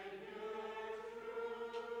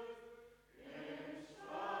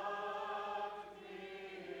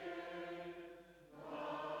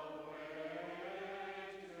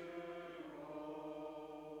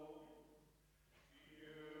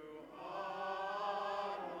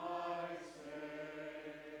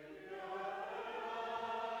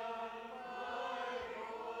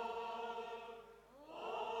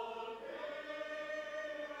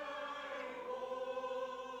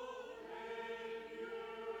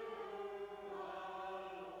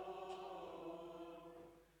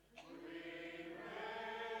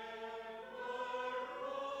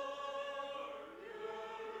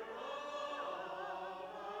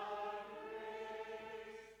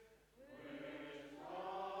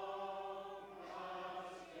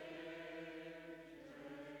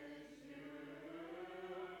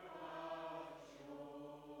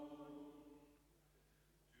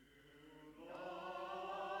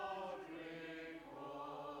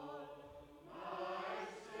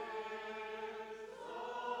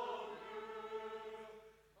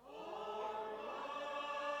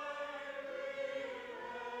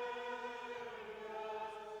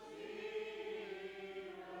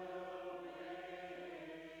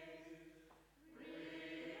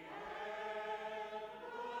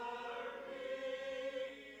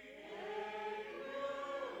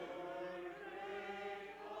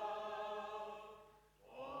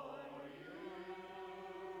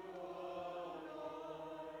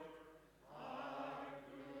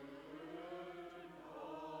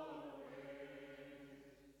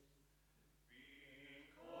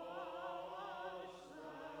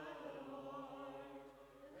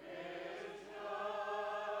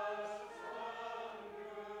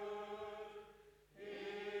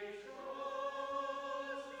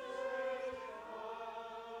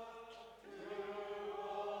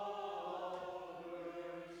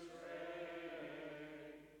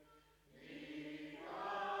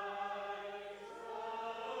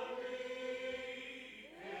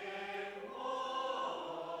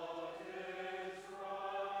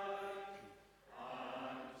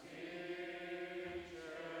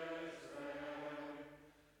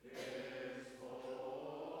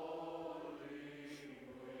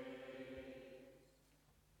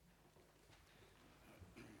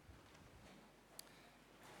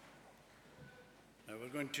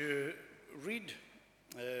going to read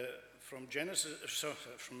from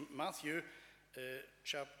from Matthew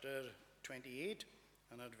chapter 28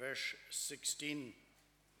 and at verse 16.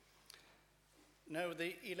 Now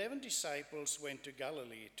the 11 disciples went to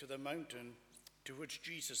Galilee, to the mountain to which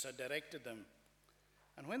Jesus had directed them.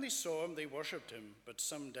 And when they saw him, they worshipped him, but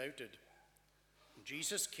some doubted. And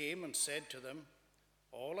Jesus came and said to them,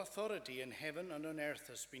 "All authority in heaven and on earth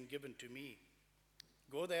has been given to me.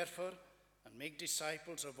 Go therefore and make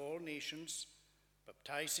disciples of all nations,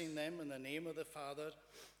 baptizing them in the name of the Father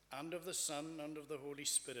and of the Son and of the Holy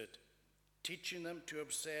Spirit, teaching them to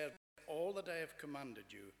observe all that I have commanded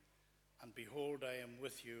you. And behold, I am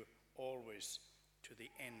with you always to the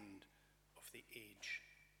end of the age."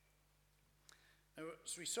 Now,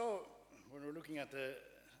 as we saw when we were looking at the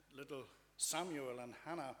little Samuel and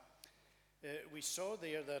Hannah, we saw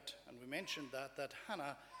there that, and we mentioned that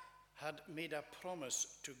Hannah had made a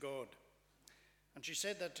promise to God. And she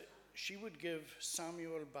said that she would give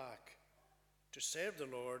Samuel back to serve the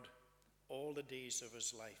Lord all the days of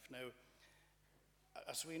his life. Now,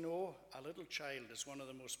 as we know, a little child is one of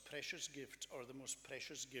the most precious gifts, or the most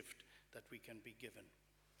precious gift that we can be given.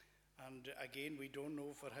 And again, we don't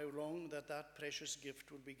know for how long that precious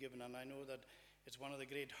gift will be given. And I know that it's one of the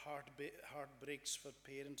great heartbreaks for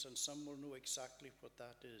parents, and some will know exactly what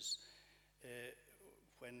that is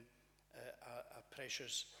when a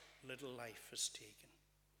precious little life is taken.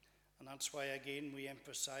 And that's why, again, we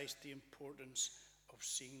emphasize the importance of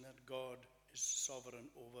seeing that God is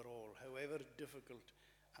sovereign over all, however difficult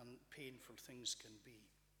and painful things can be.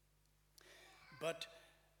 But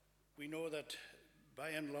we know that by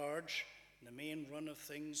and large, in the main run of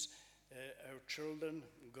things, our children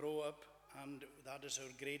grow up, and that is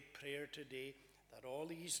our great prayer today, that all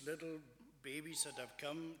these little babies that have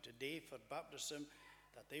come today for baptism,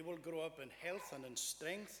 that they will grow up in health and in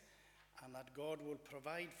strength, and that God will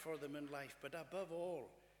provide for them in life, but above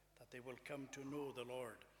all, that they will come to know the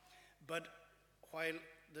Lord. But while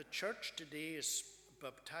the church today is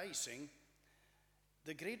baptizing,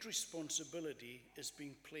 the great responsibility is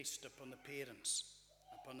being placed upon the parents,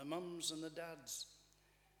 upon the mums and the dads.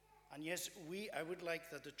 And yes, I would like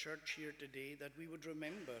that the church here today, that we would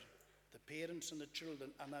remember the parents and the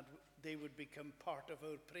children, and that they would become part of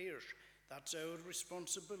our prayers. That's our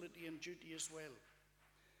responsibility and duty as well.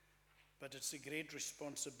 But it's a great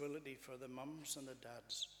responsibility for the mums and the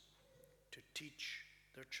dads to teach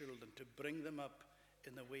their children, to bring them up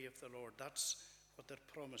in the way of the Lord. That's what they're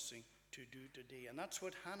promising to do today. And that's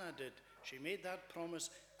what Hannah did. She made that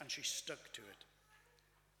promise and she stuck to it.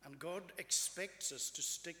 And God expects us to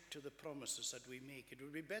stick to the promises that we make. It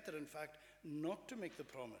would be better, in fact, not to make the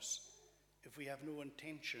promise if we have no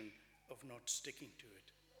intention of not sticking to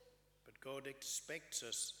it. But God expects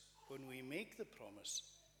us, when we make the promise,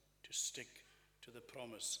 to stick to the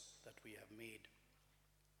promise that we have made.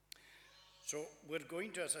 So we're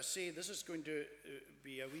going to, as I say, this is going to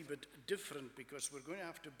be a wee bit different, because we're going to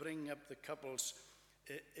have to bring up the couples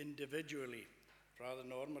individually. Rather,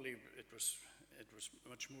 normally it was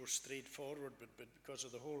much more straightforward, but because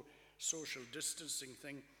of the whole social distancing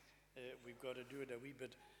thing, we've got to do it a wee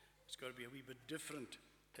bit. It's got to be a wee bit different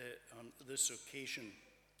on this occasion.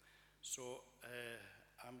 So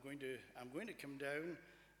I'm going to come down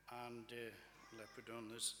and I'll put on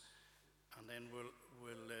this, and then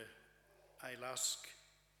I'll ask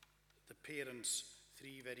the parents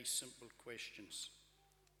 3 very simple questions.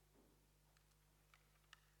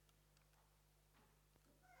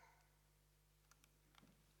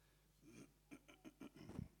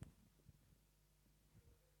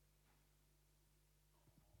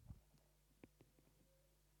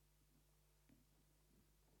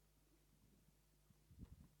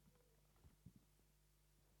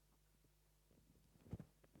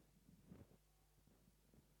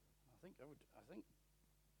 I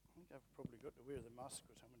think I've probably got to wear the mask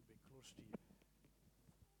because I'm going to be close to you.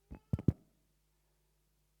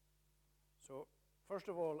 So, first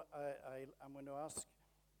of all, I'm going to ask,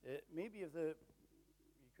 maybe if you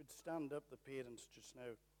could stand up, the parents, just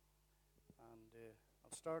now. And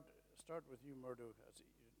I'll start with you, Murdo, as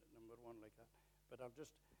number one, like that. But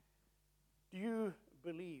do you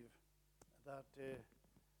believe that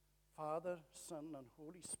Father, Son, and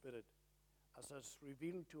Holy Spirit, as is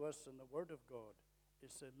revealed to us in the Word of God,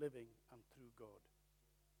 is a living and true God?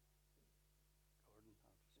 Gordon,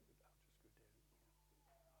 I'll just go down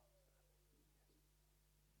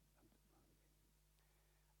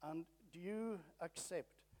here. And do you accept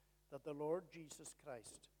that the Lord Jesus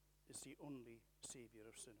Christ is the only Savior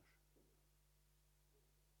of sinners?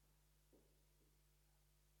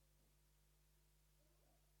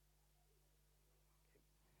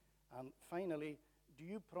 Okay. And finally, do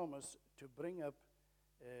you promise to bring up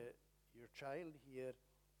your child here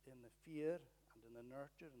in the fear and in the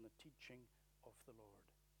nurture and the teaching of the Lord?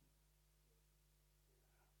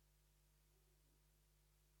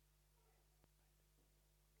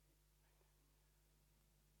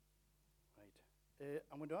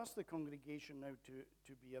 I'm going to ask the congregation now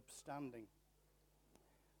to be upstanding.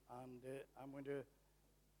 And I'm going to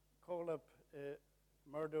call up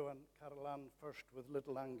Murdo and Caroline first with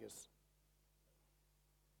little Angus.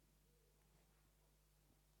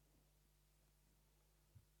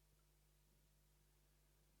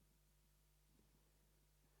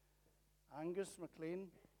 Angus MacLean,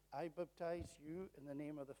 I baptize you in the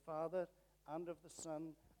name of the Father, and of the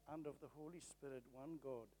Son, and of the Holy Spirit, one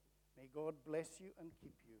God. May God bless you and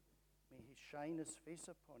keep you. May he shine his face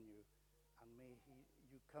upon you, and may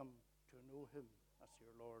you come to know him as your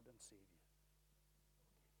Lord and Savior.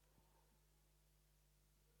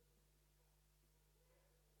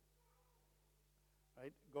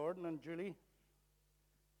 Right, Gordon and Julie.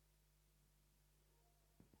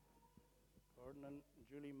 Gordon and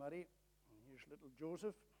Julie Murray. And here's little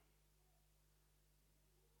Joseph.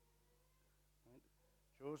 Right.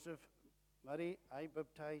 Joseph Murray, I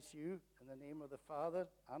baptize you in the name of the Father,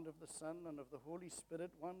 and of the Son, and of the Holy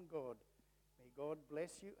Spirit, one God. May God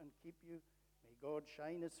bless you and keep you. May God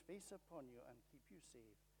shine his face upon you and keep you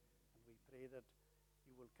safe. And we pray that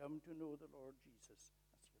you will come to know the Lord Jesus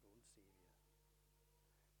as your own Savior.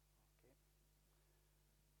 Okay.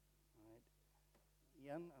 All right.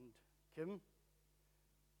 Ian and Kim.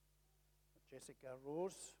 Jessica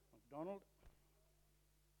Rose MacDonald.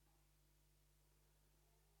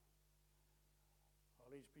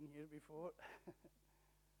 Holly's been here before.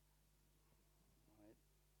 Right.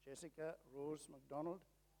 Jessica Rose MacDonald,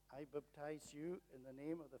 I baptize you in the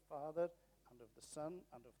name of the Father, and of the Son,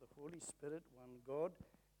 and of the Holy Spirit, one God.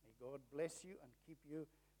 May God bless you and keep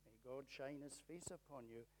you. May God shine his face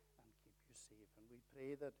upon you and keep you safe. And we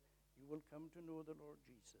pray that you will come to know the Lord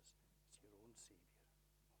Jesus as your own Savior.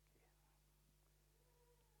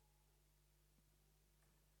 Okay.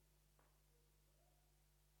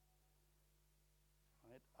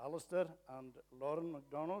 Right. Alistair and Lauren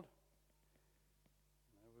MacDonald.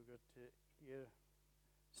 Now we've got to hear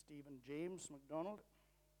Stephen James MacDonald.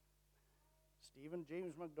 Stephen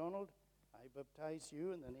James MacDonald, I baptize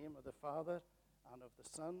you in the name of the Father, and of the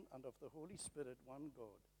Son, and of the Holy Spirit, one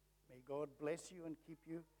God. May God bless you and keep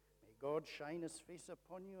you. May God shine his face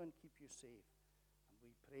upon you and keep you safe. And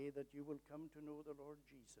we pray that you will come to know the Lord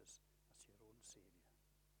Jesus as your own Savior.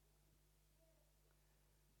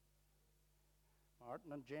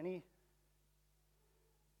 Martin and Jenny.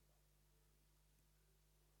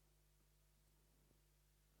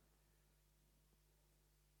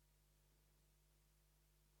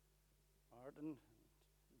 Martin,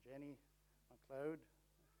 Jenny MacLeod,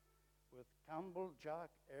 with Campbell Jack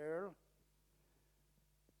Earl.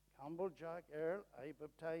 Campbell Jack Earl, I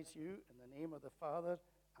baptize you in the name of the Father,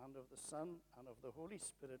 and of the Son, and of the Holy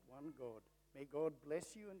Spirit, one God. May God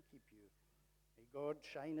bless you and keep you. May God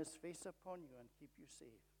shine his face upon you and keep you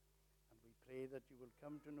safe. And we pray that you will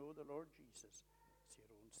come to know the Lord Jesus as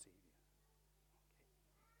your own Savior.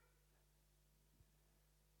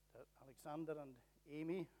 Okay. Alexander and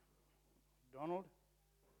Amy Donald.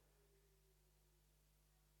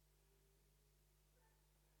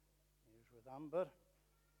 Here's with Amber.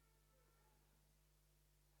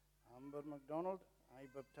 Amber MacDonald, I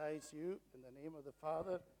baptize you in the name of the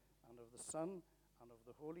Father, and of the Son, and of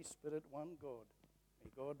the Holy Spirit, one God. May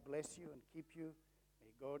God bless you and keep you.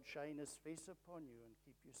 May God shine his face upon you and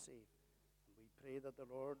keep you safe. And we pray that the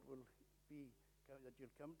Lord will that you'll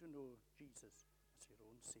come to know Jesus as your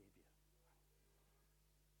own Savior.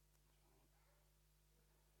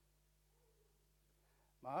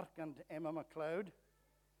 Mark and Emma MacLeod.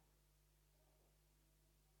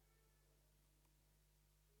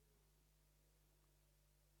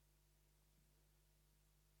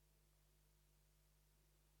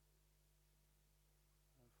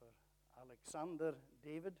 And for Alexander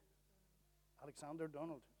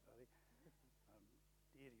Donald, sorry.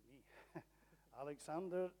 Dearie me.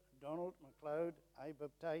 Alexander Donald MacLeod, I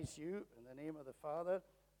baptize you in the name of the Father,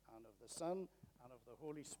 and of the Son, and of the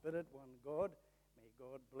Holy Spirit, one God. May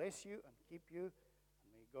God bless you and keep you,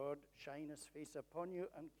 and may God shine his face upon you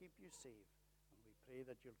and keep you safe. And we pray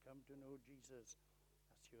that you'll come to know Jesus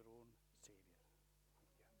as your own Savior.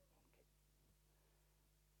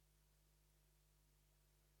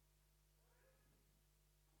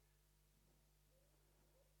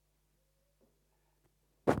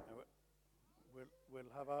 Okay. Now,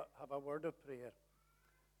 we'll have a word of prayer.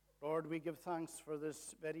 Lord, we give thanks for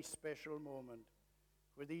this very special moment.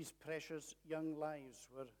 where these precious young lives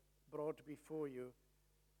were brought before you,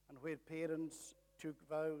 and where parents took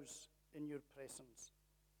vows in your presence.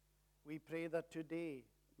 We pray that today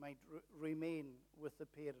might remain with the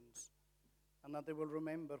parents, and that they will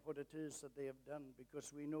remember what it is that they have done,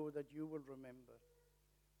 because we know that you will remember.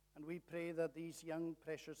 And we pray that these young,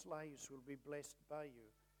 precious lives will be blessed by you,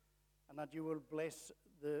 and that you will bless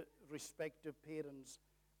the respective parents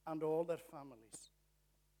and all their families,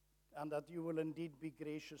 and that you will indeed be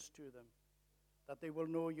gracious to them, that they will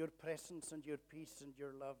know your presence and your peace and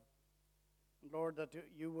your love. And Lord, that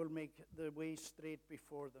you will make the way straight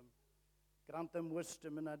before them. Grant them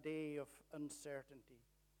wisdom in a day of uncertainty.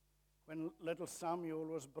 When little Samuel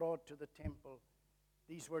was brought to the temple,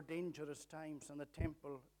 these were dangerous times, and the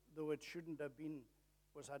temple, though it shouldn't have been,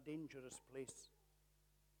 was a dangerous place.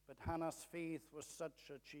 But Hannah's faith was such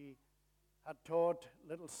that she had taught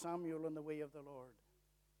little Samuel in the way of the Lord,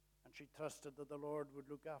 and she trusted that the Lord would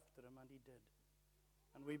look after him, and he did.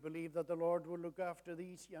 And we believe that the Lord will look after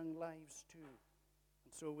these young lives too.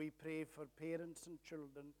 And so we pray for parents and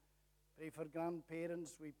children, pray for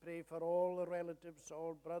grandparents, we pray for all the relatives,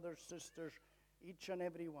 all brothers, sisters, each and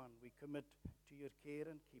every one we commit to your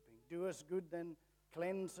care and keeping. Do us good then,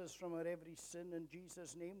 cleanse us from our every sin. In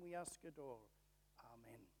Jesus' name we ask it all.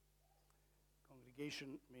 Amen.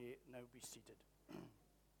 Congregation may now be seated.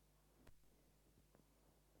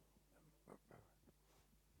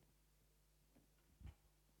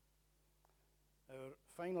 Our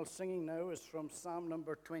final singing now is from Psalm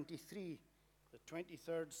number 23, the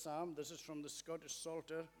 23rd Psalm. This is from the Scottish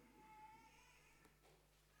Psalter.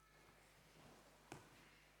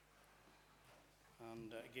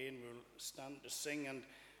 And again, we'll stand to sing. And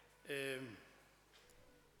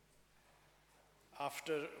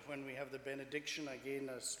after, when we have the benediction, again,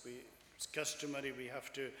 as it's customary, we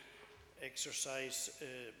have to exercise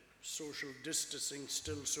social distancing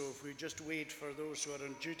still. So if we just wait for those who are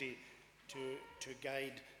on duty to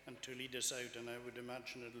guide and to lead us out, and I would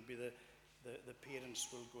imagine it'll be the parents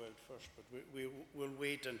will go out first, but we will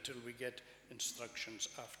wait until we get instructions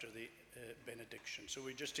after the benediction. So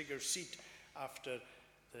we just take our seat after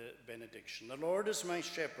the benediction. The Lord is my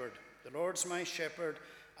shepherd, the Lord's my shepherd,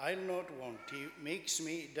 I'll not want. He makes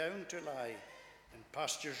me down to lie. In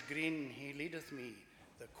pastures green he leadeth me,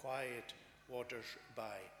 the quiet waters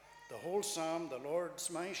by. The whole psalm, the Lord's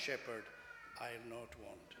my shepherd, I'll not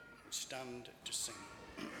want. We stand to sing.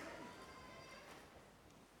 He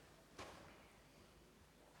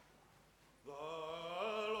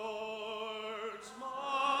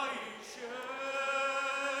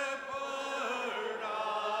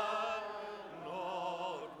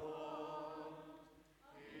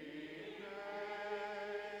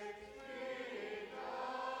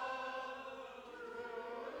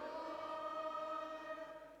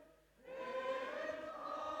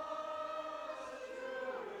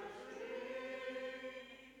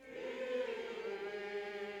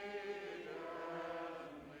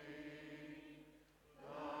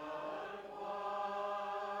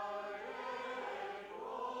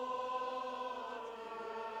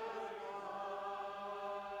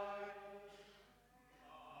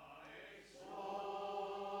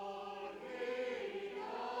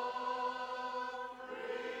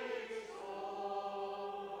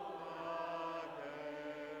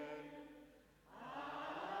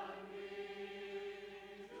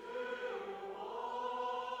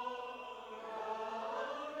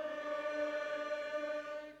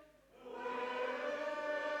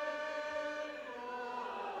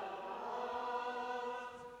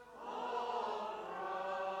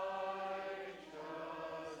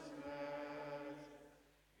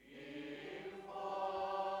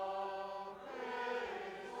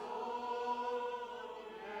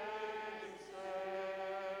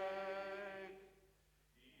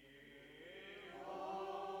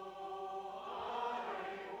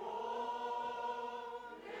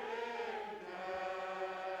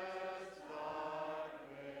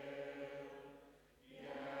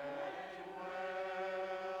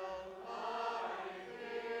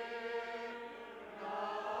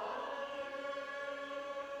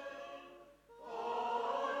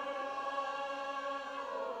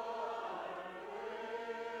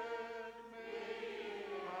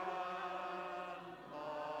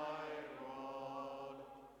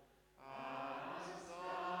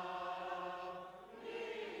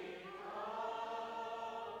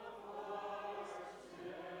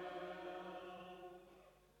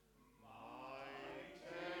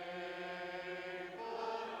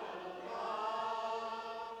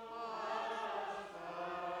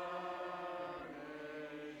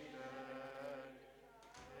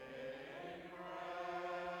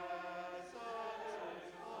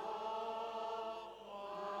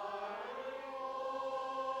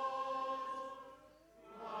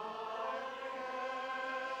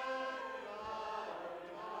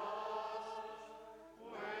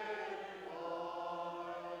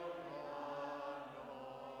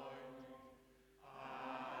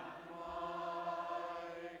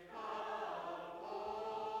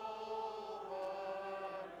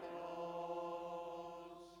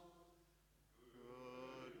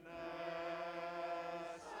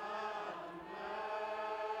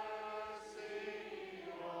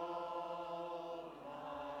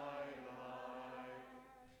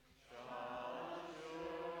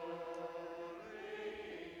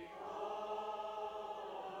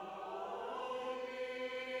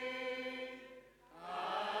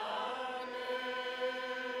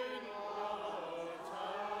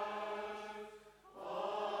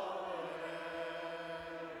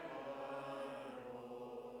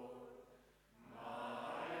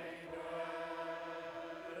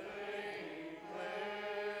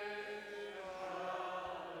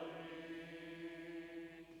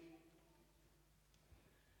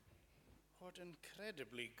What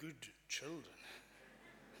incredibly good children.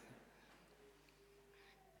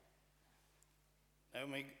 Now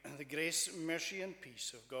may the grace, mercy, and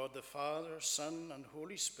peace of God the Father, Son, and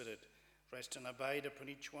Holy Spirit rest and abide upon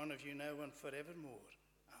each one of you now and forevermore.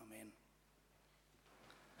 Amen.